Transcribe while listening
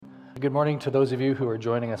good morning to those of you who are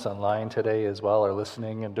joining us online today as well, or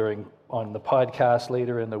listening and on the podcast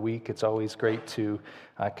later in the week. It's always great to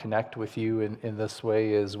connect with you in this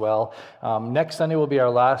way as well. Next Sunday will be our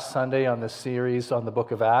last Sunday on this series on the book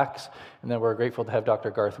of Acts, and then we're grateful to have Dr.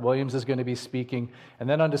 Garth Williams is going to be speaking. And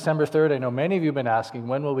then on December 3rd, I know many of you have been asking,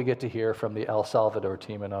 when will we get to hear from the El Salvador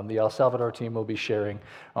team? And the El Salvador team will be sharing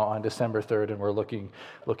on December 3rd, and we're looking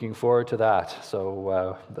forward to that.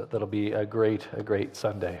 So that'll be a great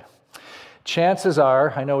Sunday. Chances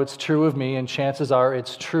are, I know it's true of me, and chances are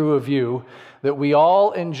it's true of you, that we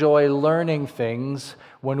all enjoy learning things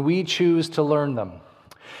when we choose to learn them.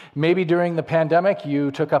 Maybe during the pandemic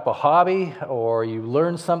you took up a hobby, or you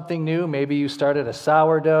learned something new. Maybe you started a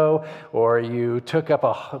sourdough, or you took up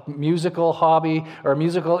a musical hobby or a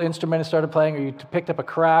musical instrument and started playing, or you picked up a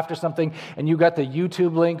craft or something, and you got the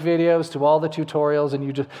YouTube link videos to all the tutorials, and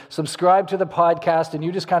you just subscribed to the podcast, and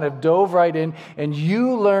you just kind of dove right in, and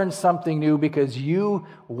you learned something new because you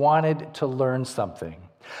wanted to learn something.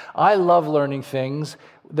 I love learning things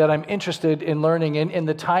that I'm interested in learning in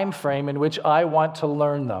the time frame in which I want to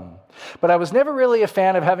learn them. But I was never really a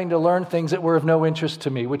fan of having to learn things that were of no interest to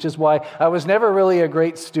me, which is why I was never really a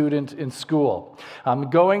great student in school.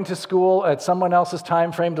 Going to school at someone else's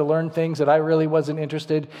time frame to learn things that I really wasn't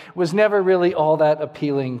interested was never really all that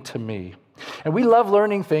appealing to me. And we love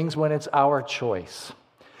learning things when it's our choice.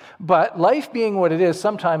 But life being what it is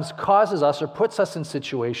sometimes causes us or puts us in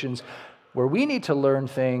situations where we need to learn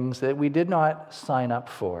things that we did not sign up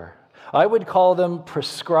for. I would call them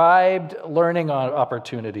prescribed learning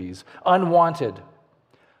opportunities, unwanted,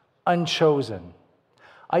 unchosen.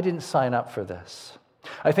 I didn't sign up for this.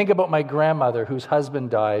 I think about my grandmother whose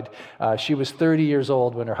husband died. She was 30 years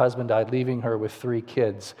old when her husband died, leaving her with 3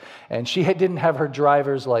 kids. And she didn't have her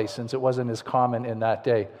driver's license. It wasn't as common in that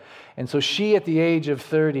day. And so she, at the age of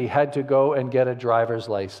 30, had to go and get a driver's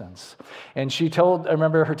license. And I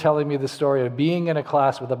remember her telling me the story of being in a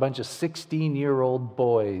class with a bunch of 16-year-old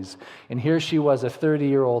boys. And here she was, a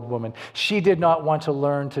 30-year-old woman. She did not want to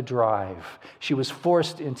learn to drive. She was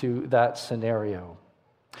forced into that scenario.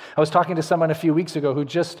 I was talking to someone a few weeks ago who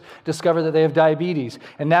just discovered that they have diabetes,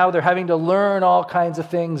 and now they're having to learn all kinds of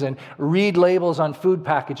things and read labels on food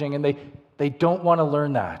packaging, and they don't want to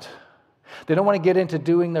learn that. They don't want to get into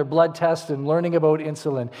doing their blood tests and learning about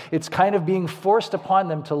insulin. It's kind of being forced upon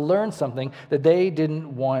them to learn something that they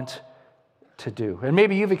didn't want to do. And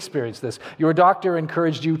maybe you've experienced this. Your doctor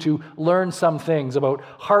encouraged you to learn some things about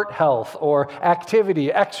heart health or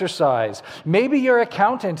activity, exercise. Maybe your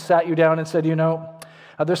accountant sat you down and said,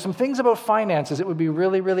 there's some things about finances that would be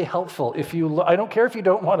really, really helpful. I don't care if you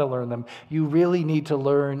don't want to learn them. You really need to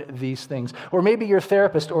learn these things. Or maybe your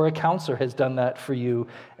therapist or a counselor has done that for you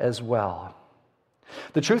as well.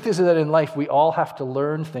 The truth is that in life, we all have to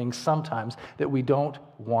learn things sometimes that we don't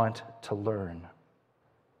want to learn.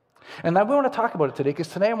 And I want to talk about it today, because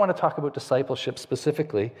today I want to talk about discipleship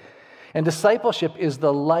specifically. And discipleship is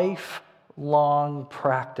the lifelong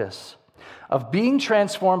practice of being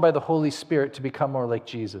transformed by the Holy Spirit to become more like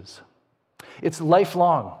Jesus. It's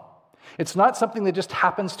lifelong. It's not something that just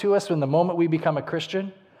happens to us in the moment we become a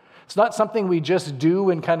Christian. It's not something we just do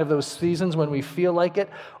in kind of those seasons when we feel like it.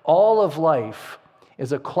 All of life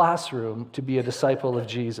is a classroom to be a disciple of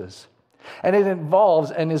Jesus. And it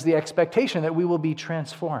involves and is the expectation that we will be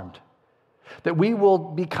transformed, that we will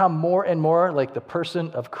become more and more like the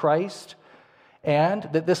person of Christ, and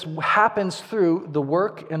that this happens through the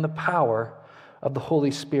work and the power of the Holy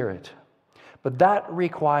Spirit. But that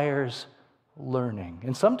requires learning.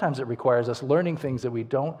 And sometimes it requires us learning things that we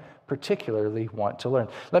don't particularly want to learn.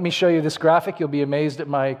 Let me show you this graphic. You'll be amazed at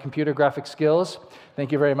my computer graphic skills.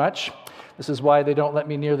 Thank you very much. This is why they don't let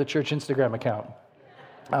me near the church Instagram account.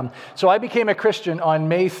 So I became a Christian on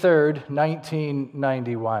May 3rd,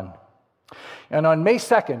 1991. And on May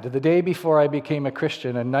 2nd, the day before I became a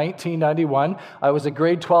Christian in 1991, I was a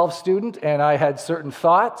grade 12 student, and I had certain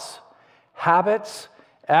thoughts, habits,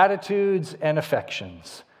 attitudes, and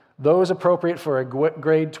affections, those appropriate for a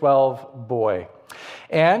grade 12 boy.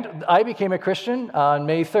 And I became a Christian on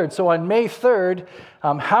May 3rd. So on May 3rd,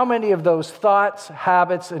 how many of those thoughts,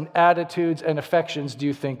 habits, and attitudes and affections do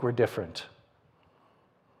you think were different?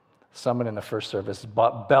 Someone in the first service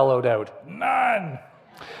bellowed out, "None!"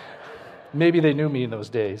 Maybe they knew me in those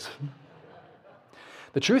days.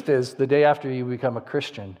 The truth is, the day after you become a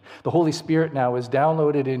Christian, the Holy Spirit now is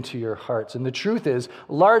downloaded into your hearts. And the truth is,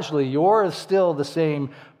 largely, you're still the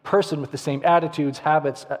same person with the same attitudes,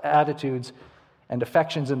 habits, and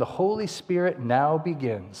affections. And the Holy Spirit now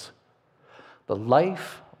begins the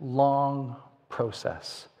lifelong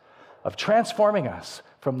process of transforming us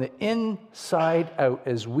from the inside out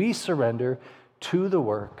as we surrender to the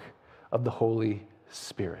work of the Holy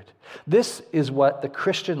Spirit. This is what the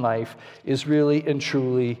Christian life is really and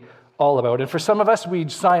truly all about. And for some of us, we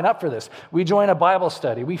sign up for this. We join a Bible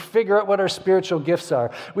study. We figure out what our spiritual gifts are.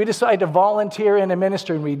 We decide to volunteer in a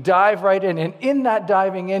ministry, and we dive right in. And in that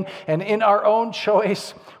diving in, and in our own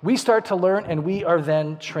choice, we start to learn, and we are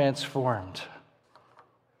then transformed.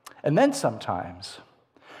 And then sometimes,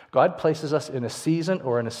 God places us in a season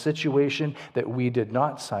or in a situation that we did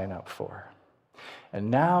not sign up for. And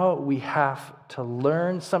now we have to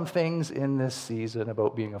learn some things in this season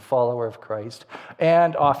about being a follower of Christ,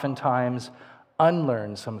 and oftentimes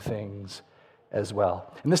unlearn some things as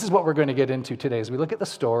well. And this is what we're going to get into today as we look at the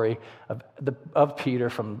story of Peter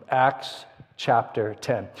from Acts chapter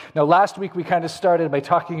 10. Now, last week we kind of started by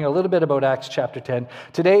talking a little bit about Acts chapter 10.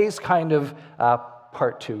 Today's kind of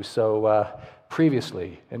part 2. So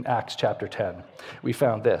previously in Acts chapter 10, we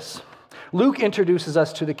found this. Luke introduces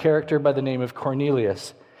us to the character by the name of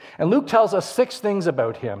Cornelius. And Luke tells us 6 things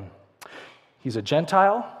about him. He's a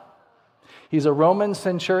Gentile. He's a Roman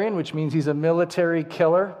centurion, which means he's a military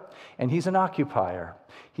killer. And he's an occupier.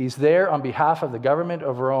 He's there on behalf of the government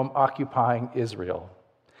of Rome occupying Israel.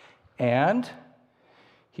 And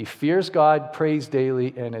he fears God, prays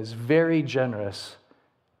daily, and is very generous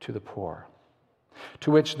to the poor.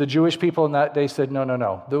 To which the Jewish people in that day said,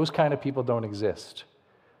 no, those kind of people don't exist.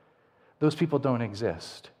 Those people don't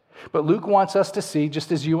exist. But Luke wants us to see,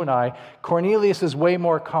 just as you and I, Cornelius is way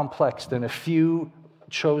more complex than a few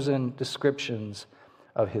chosen descriptions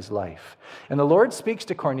of his life. And the Lord speaks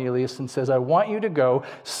to Cornelius and says, I want you to go,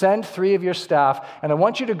 send 3 of your staff, and I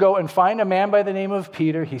want you to go and find a man by the name of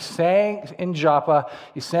Peter. He's staying in Joppa.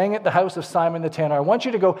 He's staying at the house of Simon the Tanner. I want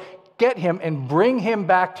you to go get him and bring him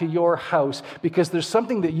back to your house, because there's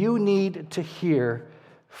something that you need to hear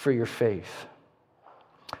for your faith.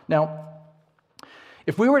 Now,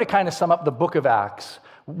 if we were to kind of sum up the book of Acts,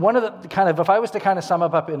 if I was to kind of sum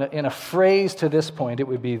up in a phrase to this point, it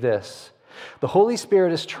would be this. The Holy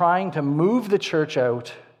Spirit is trying to move the church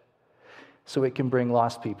out so it can bring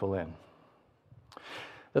lost people in.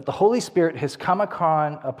 That the Holy Spirit has come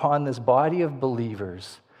upon this body of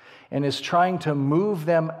believers and is trying to move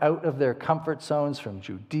them out of their comfort zones from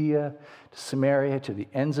Judea to Samaria to the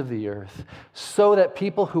ends of the earth, so that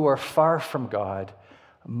people who are far from God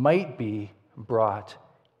might be brought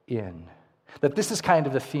in. That this is kind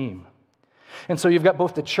of the theme. And so you've got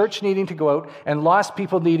both the church needing to go out and lost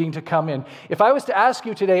people needing to come in. If I was to ask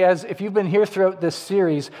you today, as if you've been here throughout this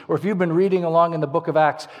series, or if you've been reading along in the book of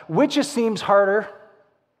Acts, which seems harder?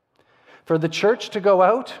 For the church to go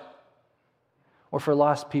out, or for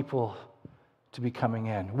lost people to be coming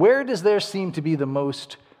in? Where does there seem to be the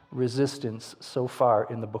most resistance so far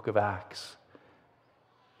in the book of Acts?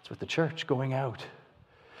 It's with the church going out.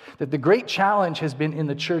 That the great challenge has been in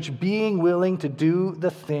the church being willing to do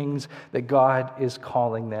the things that God is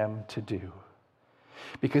calling them to do.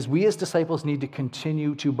 Because we as disciples need to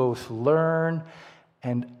continue to both learn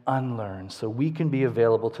and unlearn so we can be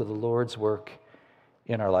available to the Lord's work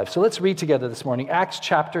in our life. So let's read together this morning. Acts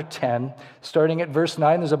chapter 10, starting at verse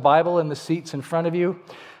 9. There's a Bible in the seats in front of you.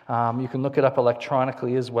 You can look it up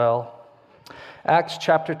electronically as well. Acts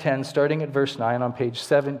chapter 10, starting at verse 9 on page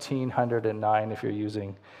 1709 if you're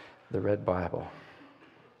using the Red Bible.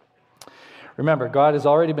 Remember, God has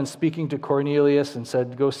already been speaking to Cornelius and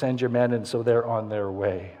said, go send your men, and so they're on their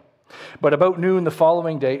way. But about noon the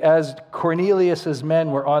following day, as Cornelius'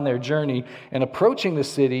 men were on their journey and approaching the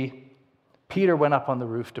city, Peter went up on the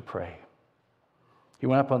roof to pray. He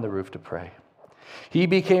went up on the roof to pray. He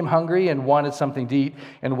became hungry and wanted something to eat,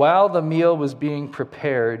 and while the meal was being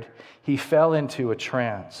prepared, he fell into a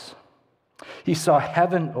trance. He saw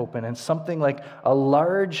heaven open and something like a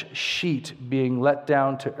large sheet being let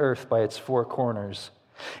down to earth by its 4 corners.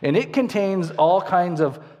 And it contains all kinds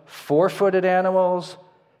of 4-footed animals,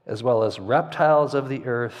 as well as reptiles of the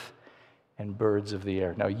earth and birds of the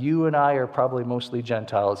air. Now, you and I are probably mostly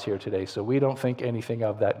Gentiles here today, so we don't think anything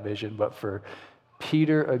of that vision, but for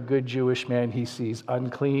Peter, a good Jewish man, he sees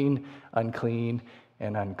unclean, unclean,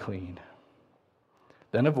 and unclean.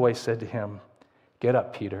 Then a voice said to him, "Get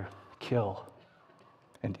up, Peter, kill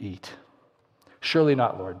and eat." "Surely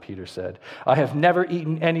not, Lord," Peter said. "I have never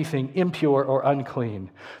eaten anything impure or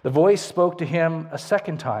unclean." The voice spoke to him a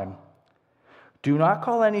second time. "Do not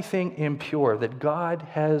call anything impure that God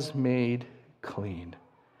has made clean."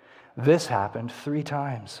 This happened 3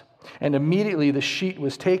 times, and immediately the sheet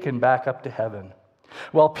was taken back up to heaven.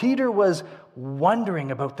 While Peter was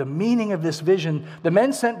wondering about the meaning of this vision, the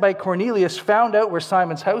men sent by Cornelius found out where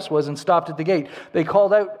Simon's house was and stopped at the gate. They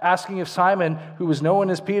called out, asking if Simon, who was known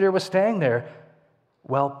as Peter, was staying there.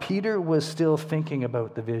 While Peter was still thinking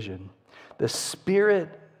about the vision, the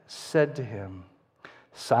Spirit said to him,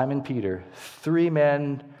 Simon Peter, 3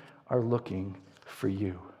 men are looking for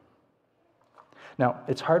you. Now,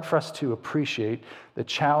 it's hard for us to appreciate the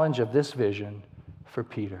challenge of this vision for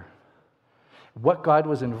Peter. What God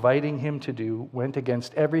was inviting him to do went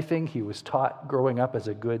against everything he was taught growing up as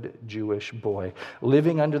a good Jewish boy,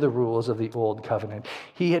 living under the rules of the Old Covenant.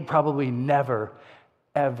 He had probably never,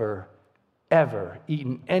 ever, ever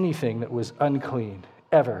eaten anything that was unclean,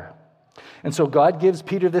 ever. And so God gives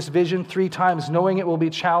Peter this vision 3 times, knowing it will be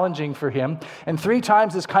challenging for him. And 3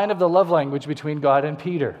 times is kind of the love language between God and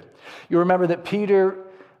Peter. You remember that Peter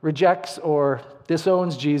rejects or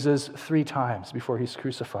disowns Jesus 3 times before he's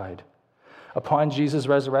crucified. Upon Jesus'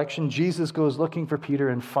 resurrection, Jesus goes looking for Peter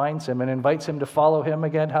and finds him and invites him to follow him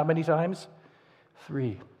again. How many times?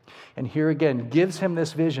 3. And here again, gives him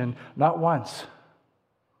this vision, not once,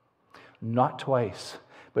 not twice,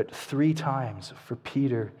 but 3 times for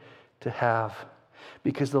Peter to have,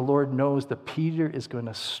 because the Lord knows that Peter is going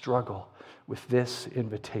to struggle with this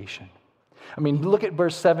invitation. I mean, look at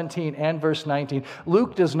verse 17 and verse 19.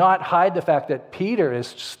 Luke does not hide the fact that Peter is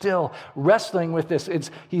still wrestling with this.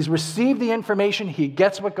 He's received the information. He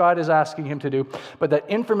gets what God is asking him to do. But that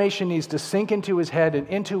information needs to sink into his head and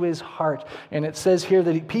into his heart. And it says here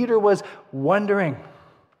that Peter was wondering,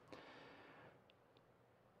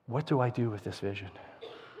 what do I do with this vision?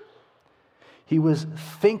 He was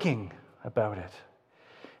thinking about it.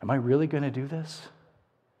 Am I really going to do this?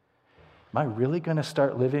 Am I really going to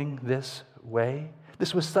start living this way?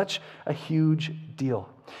 This was such a huge deal.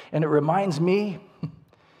 And it reminds me,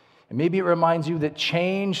 and maybe it reminds you, that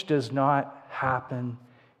change does not happen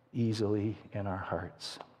easily in our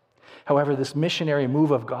hearts. However, this missionary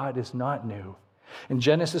move of God is not new. In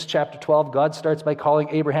Genesis chapter 12, God starts by calling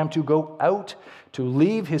Abraham to go out, to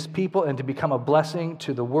leave his people, and to become a blessing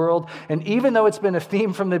to the world. And even though it's been a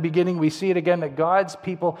theme from the beginning, we see it again that God's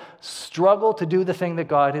people struggle to do the thing that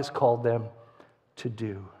God has called them to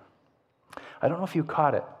do. I don't know if you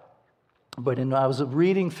caught it, but I was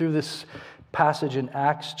reading through this passage in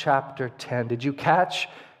Acts chapter 10. Did you catch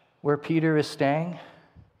where Peter is staying?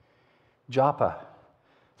 Joppa.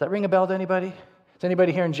 Does that ring a bell to anybody? Is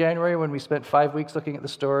anybody here in January when we spent 5 weeks looking at the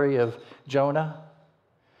story of Jonah?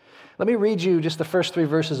 Let me read you just the first 3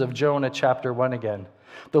 verses of Jonah chapter 1 again.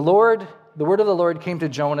 The word of the Lord came to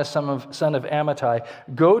Jonah, son of Amittai.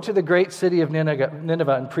 Go to the great city of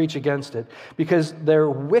Nineveh and preach against it, because their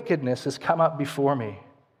wickedness has come up before me.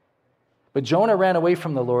 But Jonah ran away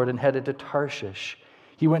from the Lord and headed to Tarshish.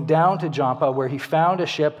 He went down to Joppa, where he found a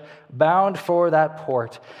ship bound for that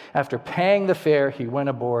port. After paying the fare, he went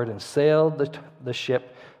aboard and sailed the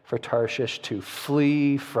ship for Tarshish to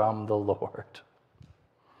flee from the Lord.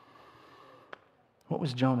 What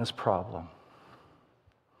was Jonah's problem?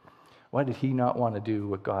 Why did he not want to do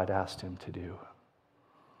what God asked him to do?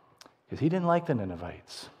 Because he didn't like the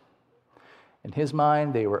Ninevites. In his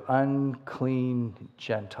mind, they were unclean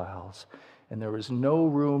Gentiles. And there was no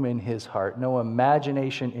room in his heart, no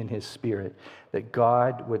imagination in his spirit that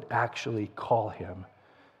God would actually call him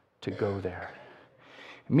to go there.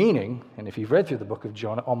 Meaning, and if you've read through the book of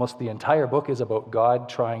Jonah, almost the entire book is about God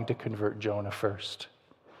trying to convert Jonah first.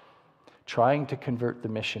 Trying to convert the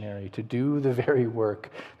missionary to do the very work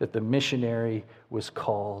that the missionary was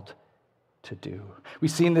called to do.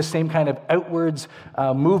 We've seen this same kind of outwards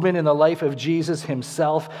movement in the life of Jesus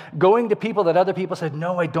himself, going to people that other people said,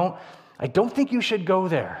 no, I don't think you should go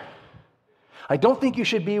there. I don't think you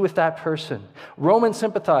should be with that person. Roman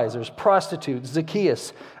sympathizers, prostitutes,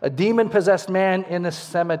 Zacchaeus, a demon-possessed man in a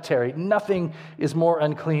cemetery. Nothing is more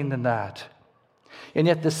unclean than that. And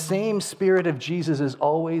yet the same Spirit of Jesus is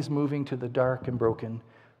always moving to the dark and broken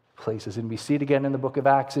places. And we see it again in the book of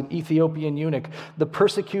Acts, an Ethiopian eunuch, the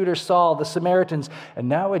persecutor Saul, the Samaritans, and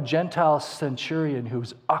now a Gentile centurion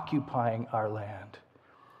who's occupying our land.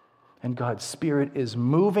 And God's Spirit is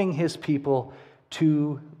moving his people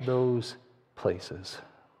to those places.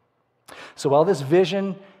 So while this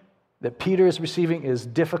vision that Peter is receiving is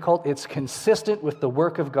difficult, it's consistent with the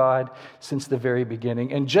work of God since the very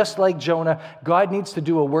beginning. And just like Jonah, God needs to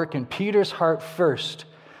do a work in Peter's heart first,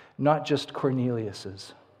 not just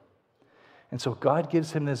Cornelius's. And so God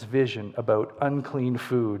gives him this vision about unclean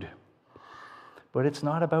food. But it's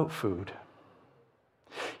not about food.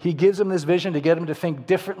 He gives him this vision to get him to think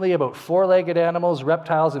differently about 4-legged animals,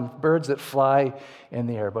 reptiles, and birds that fly in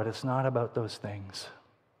the air. But it's not about those things.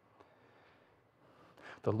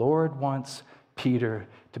 The Lord wants Peter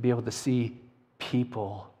to be able to see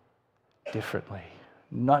people differently,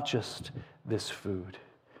 not just this food.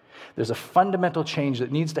 There's a fundamental change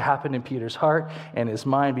that needs to happen in Peter's heart and his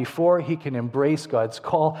mind before he can embrace God's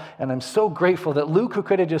call. And I'm so grateful that Luke, who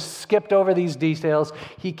could have just skipped over these details,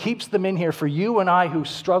 he keeps them in here for you and I who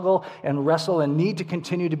struggle and wrestle and need to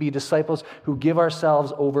continue to be disciples who give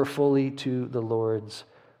ourselves over fully to the Lord's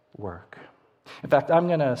work. In fact, I'm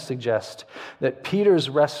going to suggest that Peter's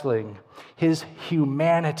wrestling, his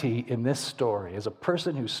humanity in this story as a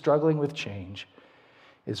person who's struggling with change,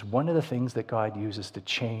 is one of the things that God uses to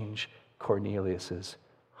change Cornelius's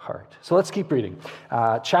heart. So let's keep reading.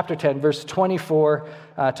 Chapter 10, verse 24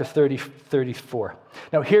 to 34.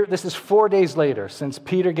 Now here, this is 4 days later since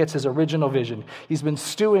Peter gets his original vision. He's been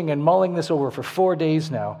stewing and mulling this over for 4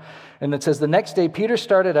 days now. And it says, the next day Peter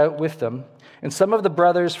started out with them, and some of the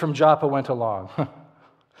brothers from Joppa went along.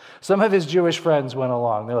 Some of his Jewish friends went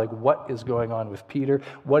along. They're like, what is going on with Peter?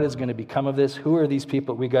 What is going to become of this? Who are these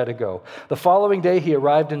people? We got to go. The following day, he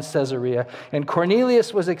arrived in Caesarea, and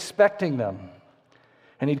Cornelius was expecting them.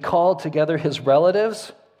 And he'd called together his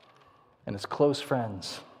relatives and his close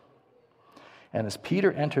friends. And as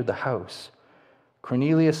Peter entered the house,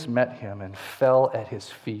 Cornelius met him and fell at his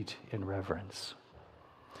feet in reverence.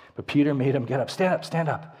 But Peter made him get up. Stand up, stand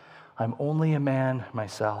up. I'm only a man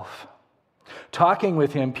myself. Talking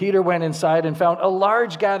with him, Peter went inside and found a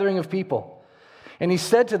large gathering of people. And he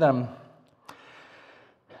said to them,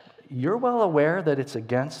 you're well aware that it's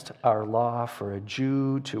against our law for a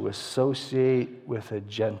Jew to associate with a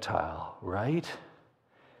Gentile, right?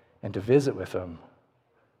 And to visit with them,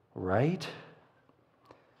 right?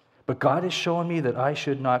 But God has shown me that I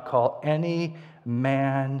should not call any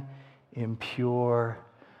man impure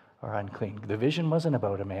or unclean. The vision wasn't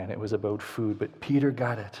about a man, it was about food, but Peter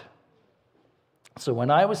got it. So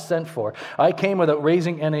when I was sent for, I came without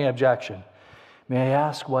raising any objection. May I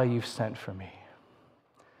ask why you've sent for me?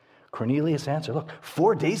 Cornelius answered, look,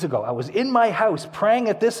 4 days ago, I was in my house praying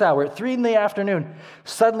at this hour, at 3 p.m.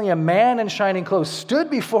 Suddenly a man in shining clothes stood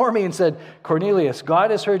before me and said, Cornelius,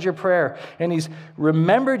 God has heard your prayer, and he's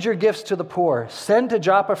remembered your gifts to the poor. Send to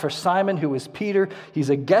Joppa for Simon, who is Peter. He's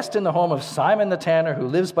a guest in the home of Simon the tanner, who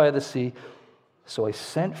lives by the sea. So I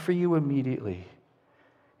sent for you immediately,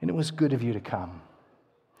 and it was good of you to come.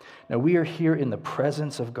 Now we are here in the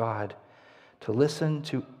presence of God to listen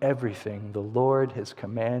to everything the Lord has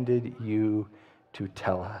commanded you to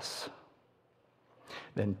tell us.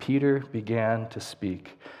 Then Peter began to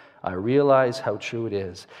speak. I realize how true it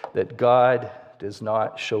is that God does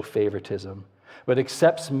not show favoritism, but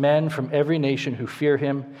accepts men from every nation who fear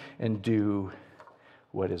him and do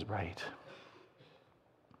what is right.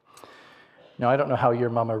 Now, I don't know how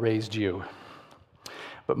your mama raised you,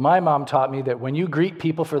 but my mom taught me that when you greet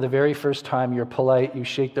people for the very first time, you're polite, you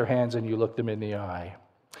shake their hands, and you look them in the eye.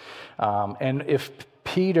 And if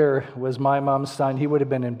Peter was my mom's son, he would have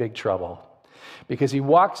been in big trouble. Because he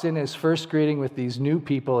walks in his first greeting with these new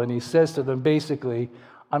people, and he says to them, basically,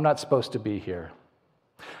 I'm not supposed to be here.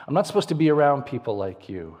 I'm not supposed to be around people like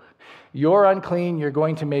you. You're unclean, you're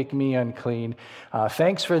going to make me unclean.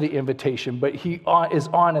 Thanks for the invitation. But he is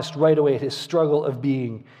honest right away at his struggle of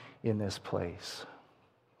being in this place.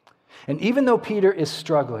 And even though Peter is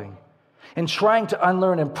struggling and trying to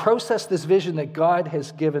unlearn and process this vision that God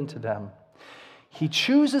has given to them, he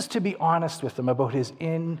chooses to be honest with them about his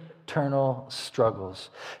internal struggles.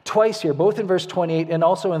 Twice here, both in verse 28 and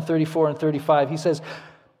also in 34 and 35, he says,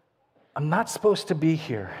 I'm not supposed to be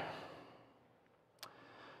here,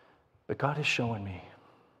 but God has shown me.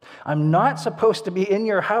 I'm not supposed to be in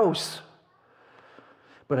your house,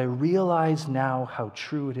 but I realize now how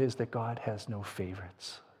true it is that God has no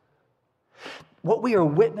favorites. What we are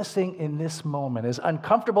witnessing in this moment, as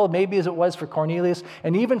uncomfortable maybe as it was for Cornelius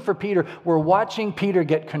and even for Peter, we're watching Peter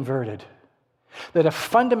get converted. That a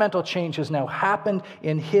fundamental change has now happened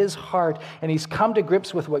in his heart, and he's come to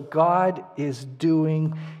grips with what God is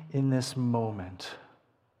doing in this moment.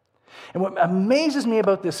 And what amazes me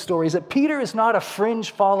about this story is that Peter is not a fringe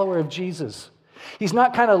follower of Jesus. He's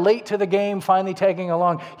not kind of late to the game, finally tagging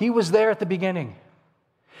along. He was there at the beginning.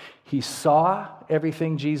 He saw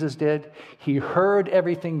everything Jesus did. He heard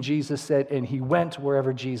everything Jesus said, and he went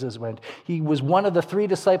wherever Jesus went. He was one of the 3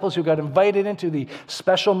 disciples who got invited into the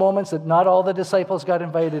special moments that not all the disciples got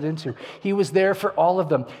invited into. He was there for all of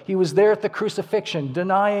them. He was there at the crucifixion,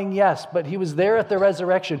 denying yes, but he was there at the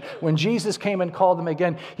resurrection when Jesus came and called him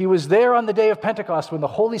again. He was there on the day of Pentecost when the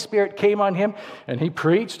Holy Spirit came on him and he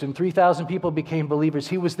preached and 3,000 people became believers.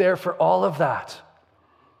 He was there for all of that.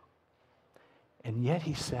 And yet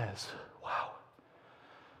he says, wow,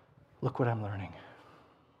 look what I'm learning.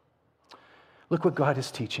 Look what God is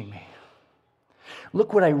teaching me.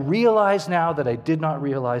 Look what I realize now that I did not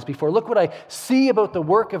realize before. Look what I see about the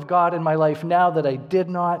work of God in my life now that I did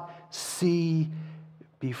not see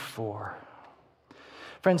before.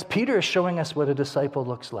 Friends, Peter is showing us what a disciple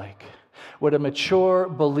looks like, what a mature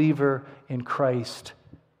believer in Christ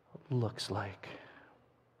looks like.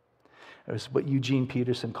 It was what Eugene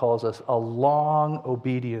Peterson calls us a long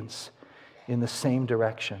obedience in the same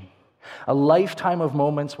direction. A lifetime of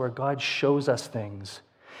moments where God shows us things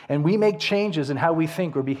and we make changes in how we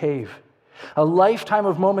think or behave. A lifetime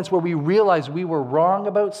of moments where we realize we were wrong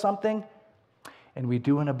about something and we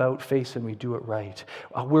do an about face and we do it right.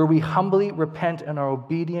 Where we humbly repent and are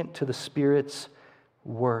obedient to the Spirit's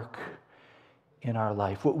work in our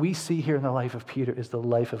life. What we see here in the life of Peter is the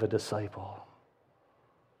life of a disciple.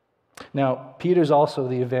 Now, Peter's also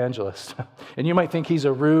the evangelist. And you might think he's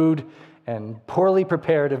a rude and poorly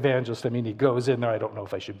prepared evangelist. I mean, he goes in there, I don't know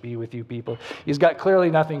if I should be with you people. He's got clearly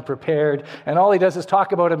nothing prepared. And all he does is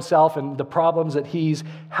talk about himself and the problems that he's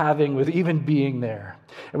having with even being there.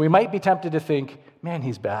 And we might be tempted to think, man,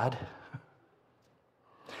 he's bad.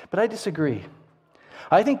 But I disagree.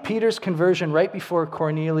 I think Peter's conversion right before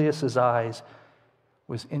Cornelius' eyes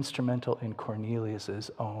was instrumental in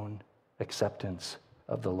Cornelius' own acceptance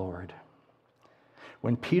of the Lord.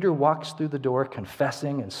 When Peter walks through the door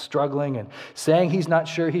confessing and struggling and saying he's not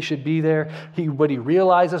sure he should be there, but he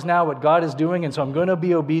realizes now what God is doing, and so I'm going to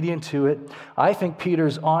be obedient to it, I think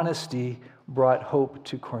Peter's honesty brought hope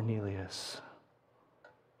to Cornelius.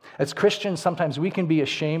 As Christians, sometimes we can be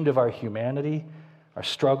ashamed of our humanity, our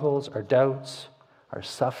struggles, our doubts, our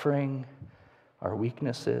suffering, our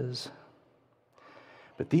weaknesses.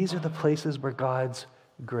 But these are the places where God's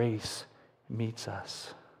grace meets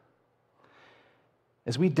us.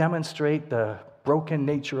 As we demonstrate the broken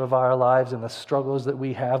nature of our lives and the struggles that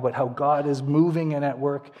we have, but how God is moving and at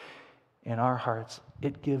work in our hearts,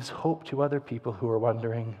 it gives hope to other people who are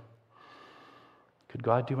wondering, could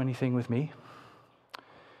God do anything with me?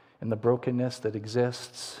 In the brokenness that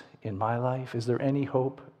exists in my life, is there any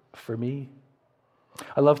hope for me?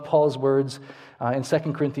 I love Paul's words in 2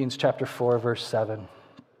 Corinthians chapter 4, verse 7.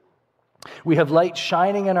 We have light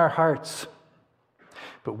shining in our hearts,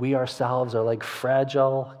 but we ourselves are like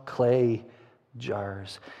fragile clay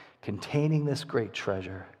jars containing this great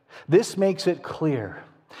treasure. This makes it clear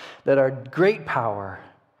that our great power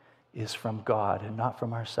is from God and not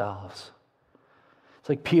from ourselves. It's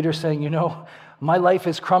like Peter saying, my life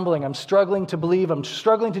is crumbling. I'm struggling to believe. I'm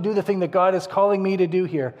struggling to do the thing that God is calling me to do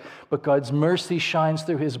here. But God's mercy shines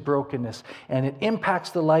through his brokenness, and it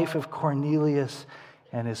impacts the life of Cornelius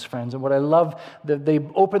and his friends. And what I love, that they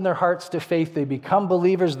open their hearts to faith. They become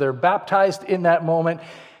believers. They're baptized in that moment.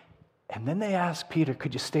 And then they ask Peter,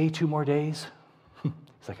 could you stay 2 more days? He's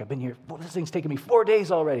like, I've been here. This thing's taken me 4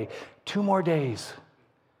 days already. 2 more days.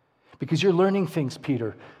 Because you're learning things,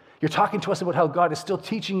 Peter. You're talking to us about how God is still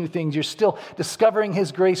teaching you things. You're still discovering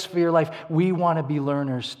his grace for your life. We want to be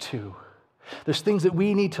learners too. There's things that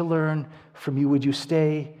we need to learn from you. Would you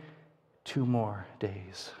stay 2 more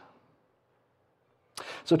days?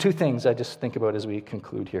 So 2 things I just think about as we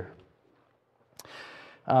conclude here.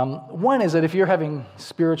 One is that if you're having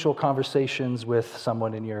spiritual conversations with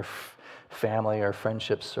someone in your family or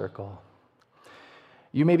friendship circle,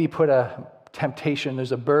 you maybe put a temptation,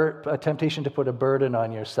 there's a temptation to put a burden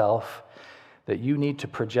on yourself that you need to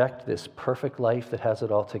project this perfect life that has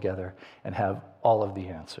it all together and have all of the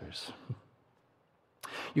answers.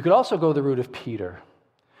 You could also go the route of Peter,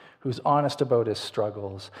 who's honest about his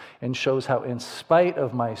struggles and shows how in spite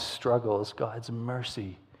of my struggles, God's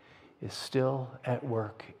mercy is still at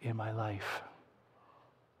work in my life.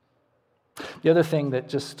 The other thing that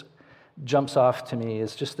just jumps off to me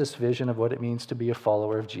is just this vision of what it means to be a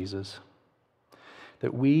follower of Jesus.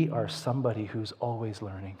 That we are somebody who's always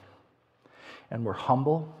learning. And we're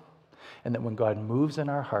humble, and that when God moves in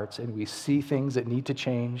our hearts and we see things that need to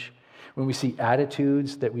change, when we see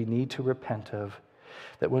attitudes that we need to repent of,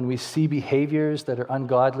 that when we see behaviors that are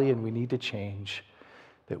ungodly and we need to change,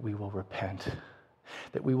 that we will repent,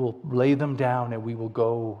 that we will lay them down and we will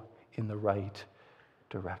go in the right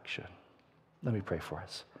direction. Let me pray for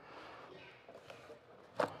us.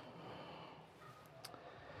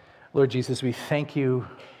 Lord Jesus, we thank you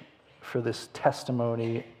for this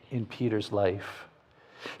testimony in Peter's life.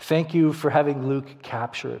 Thank you for having Luke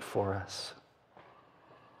capture it for us.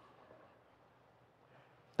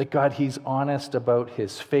 That God, he's honest about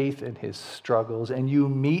his faith and his struggles, and you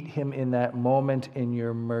meet him in that moment in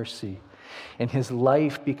your mercy. And his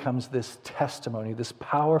life becomes this testimony, this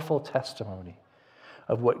powerful testimony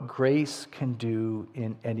of what grace can do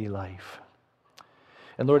in any life.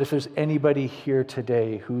 And Lord, if there's anybody here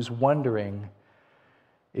today who's wondering,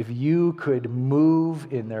 if you could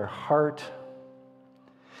move in their heart,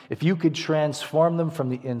 if you could transform them from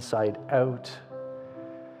the inside out,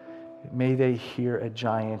 may they hear a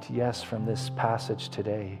giant yes from this passage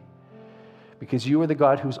today. Because you are the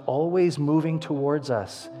God who's always moving towards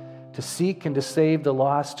us to seek and to save the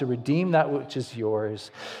lost, to redeem that which is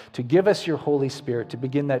yours, to give us your Holy Spirit, to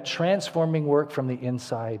begin that transforming work from the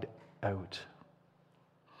inside out.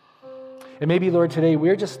 And maybe, Lord, today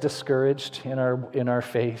we're just discouraged in our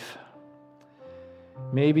faith.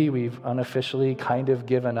 Maybe we've unofficially kind of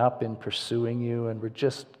given up in pursuing you and we're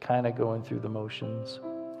just kind of going through the motions.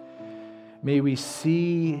 May we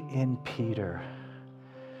see in Peter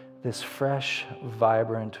this fresh,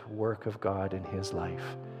 vibrant work of God in his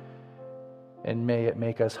life. And may it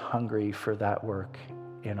make us hungry for that work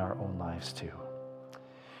in our own lives too.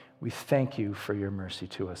 We thank you for your mercy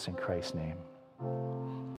to us in Christ's name.